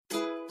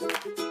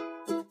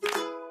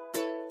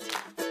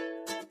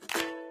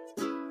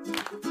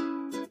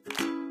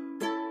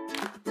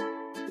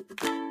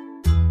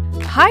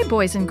Hi,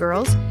 boys and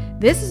girls.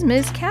 This is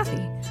Ms.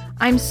 Kathy.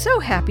 I'm so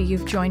happy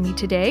you've joined me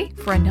today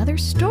for another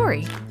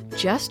story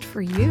just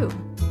for you.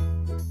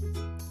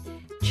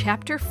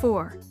 Chapter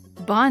 4,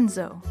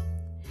 Bonzo.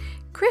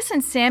 Chris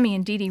and Sammy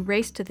and Dee Dee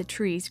raced to the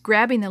trees,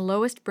 grabbing the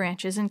lowest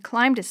branches, and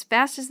climbed as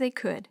fast as they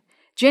could.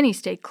 Jenny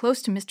stayed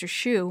close to Mr.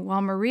 Shoe,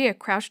 while Maria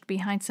crouched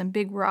behind some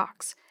big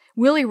rocks.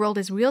 Willie rolled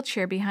his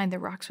wheelchair behind the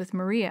rocks with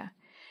Maria.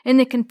 In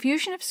the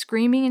confusion of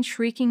screaming and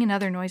shrieking and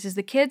other noises,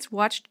 the kids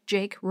watched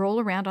Jake roll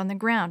around on the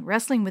ground,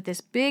 wrestling with this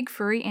big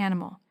furry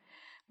animal.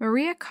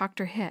 Maria cocked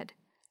her head.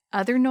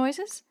 Other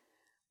noises?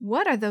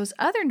 What are those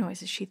other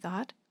noises, she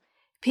thought.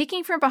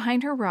 Peeking from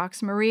behind her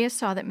rocks, Maria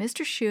saw that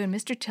Mr. Shoe and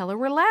Mr. Teller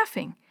were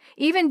laughing.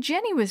 Even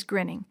Jenny was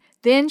grinning.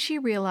 Then she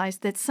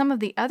realized that some of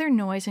the other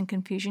noise and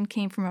confusion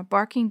came from a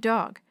barking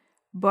dog.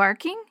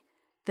 Barking?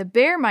 The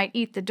bear might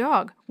eat the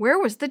dog. Where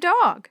was the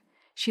dog?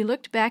 She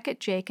looked back at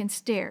Jake and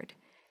stared.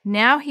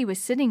 Now he was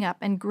sitting up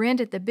and grinned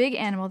at the big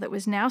animal that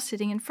was now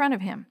sitting in front of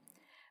him.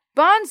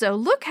 Bonzo,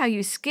 look how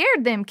you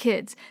scared them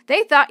kids.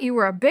 They thought you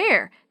were a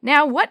bear.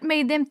 Now what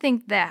made them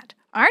think that?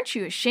 Aren't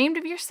you ashamed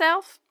of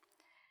yourself?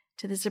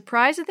 To the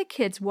surprise of the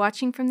kids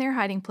watching from their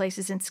hiding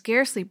places and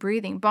scarcely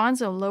breathing,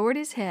 Bonzo lowered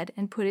his head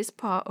and put his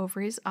paw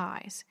over his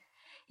eyes.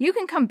 You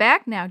can come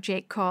back now,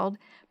 Jake called.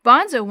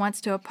 Bonzo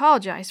wants to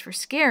apologize for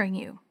scaring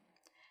you.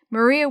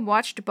 Maria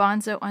watched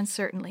Bonzo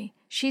uncertainly.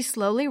 She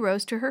slowly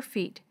rose to her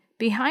feet.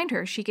 Behind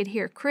her, she could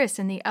hear Chris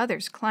and the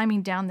others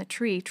climbing down the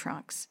tree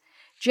trunks.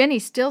 Jenny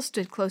still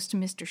stood close to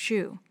Mr.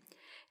 Shoe.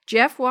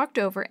 Jeff walked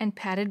over and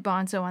patted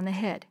Bonzo on the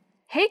head.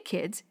 Hey,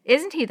 kids,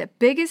 isn't he the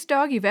biggest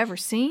dog you've ever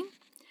seen?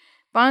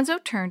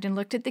 Bonzo turned and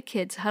looked at the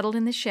kids huddled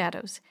in the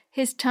shadows.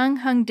 His tongue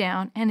hung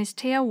down and his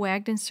tail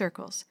wagged in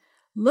circles.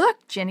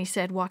 Look, Jenny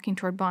said, walking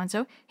toward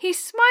Bonzo.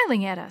 He's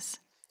smiling at us.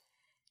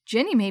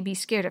 Jenny may be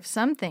scared of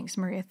some things,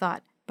 Maria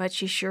thought, but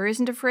she sure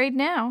isn't afraid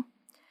now.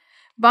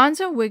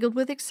 Bonzo wiggled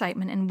with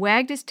excitement and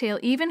wagged his tail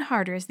even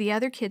harder as the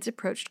other kids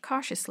approached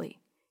cautiously.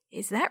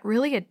 Is that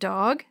really a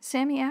dog?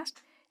 Sammy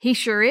asked. He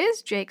sure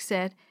is, Jake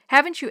said.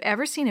 Haven't you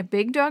ever seen a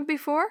big dog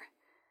before?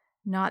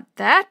 Not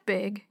that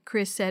big,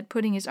 Chris said,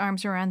 putting his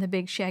arms around the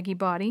big shaggy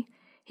body.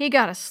 He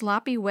got a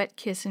sloppy, wet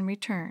kiss in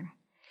return.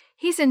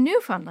 He's a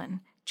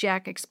Newfoundland,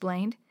 Jack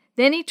explained.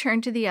 Then he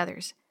turned to the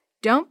others.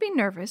 Don't be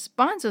nervous.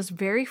 Bonzo's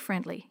very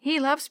friendly. He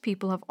loves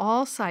people of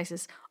all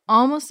sizes,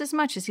 almost as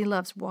much as he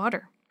loves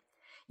water.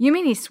 You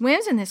mean he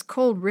swims in this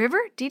cold river?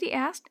 Dee Dee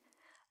asked.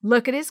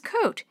 Look at his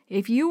coat.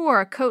 If you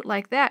wore a coat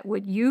like that,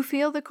 would you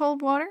feel the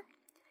cold water?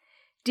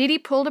 Dee Dee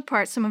pulled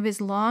apart some of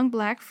his long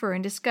black fur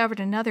and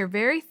discovered another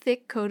very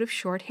thick coat of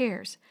short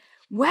hairs.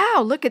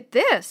 Wow, look at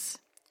this!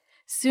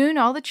 Soon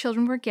all the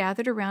children were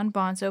gathered around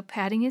Bonzo,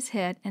 patting his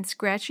head and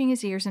scratching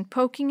his ears and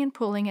poking and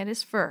pulling at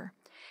his fur.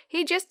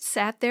 He just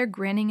sat there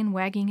grinning and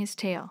wagging his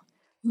tail.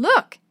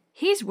 Look,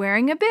 he's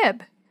wearing a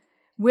bib.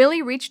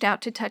 Willie reached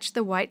out to touch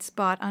the white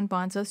spot on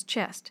Bonzo's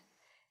chest.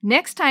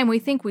 Next time we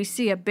think we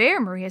see a bear,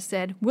 Maria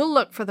said, we'll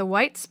look for the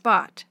white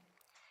spot.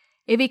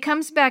 If he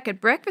comes back at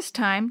breakfast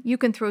time, you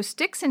can throw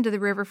sticks into the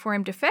river for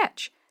him to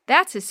fetch.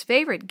 That's his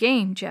favorite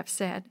game, Jeff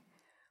said.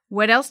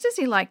 What else does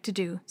he like to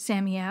do?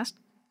 Sammy asked.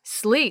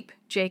 Sleep,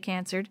 Jake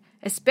answered,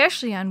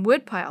 especially on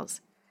wood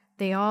piles.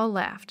 They all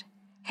laughed.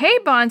 Hey,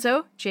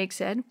 Bonzo, Jake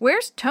said,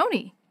 where's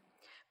Tony?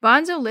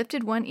 Bonzo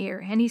lifted one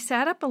ear, and he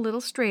sat up a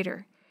little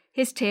straighter.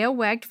 His tail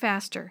wagged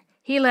faster.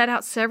 He let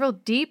out several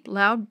deep,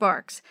 loud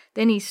barks.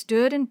 Then he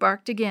stood and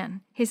barked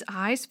again, his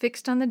eyes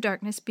fixed on the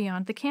darkness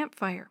beyond the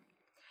campfire.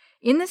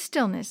 In the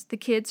stillness, the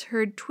kids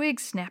heard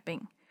twigs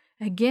snapping.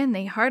 Again,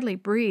 they hardly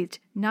breathed,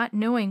 not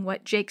knowing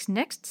what Jake's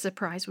next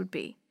surprise would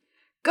be.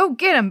 Go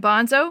get him,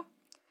 Bonzo!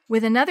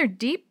 With another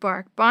deep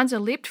bark, Bonzo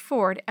leaped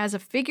forward as a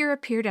figure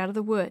appeared out of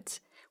the woods.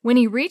 When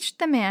he reached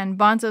the man,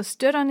 Bonzo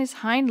stood on his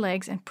hind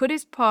legs and put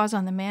his paws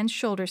on the man's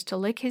shoulders to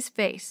lick his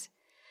face.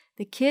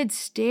 The kids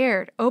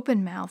stared,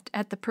 open-mouthed,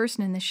 at the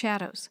person in the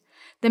shadows.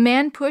 The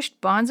man pushed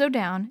Bonzo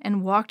down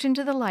and walked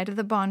into the light of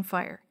the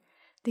bonfire.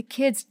 The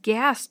kids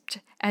gasped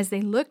as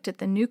they looked at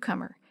the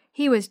newcomer.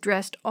 He was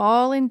dressed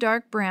all in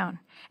dark brown,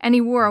 and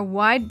he wore a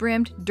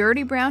wide-brimmed,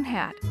 dirty brown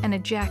hat and a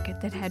jacket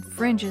that had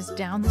fringes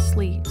down the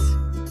sleeves.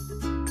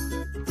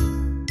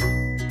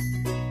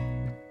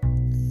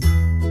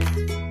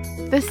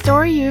 The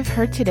story you have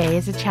heard today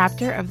is a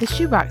chapter of the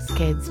Shoebox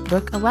Kids,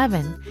 Book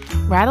 11,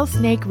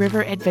 Rattlesnake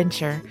River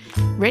Adventure,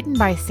 written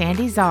by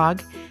Sandy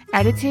Zogg,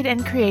 edited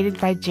and created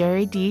by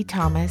Jerry D.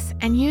 Thomas,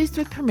 and used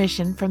with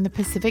permission from the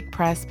Pacific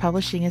Press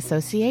Publishing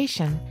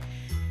Association.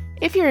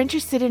 If you're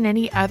interested in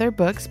any other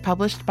books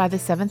published by the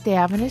Seventh-day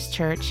Adventist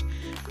Church,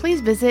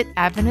 please visit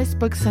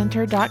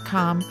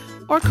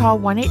AdventistBookCenter.com or call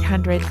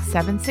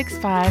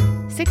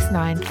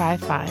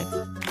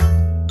 1-800-765-6955.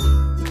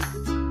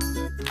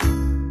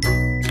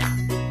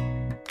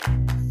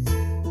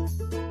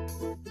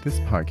 This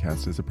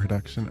podcast is a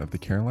production of the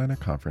Carolina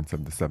Conference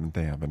of the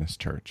Seventh-day Adventist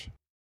Church.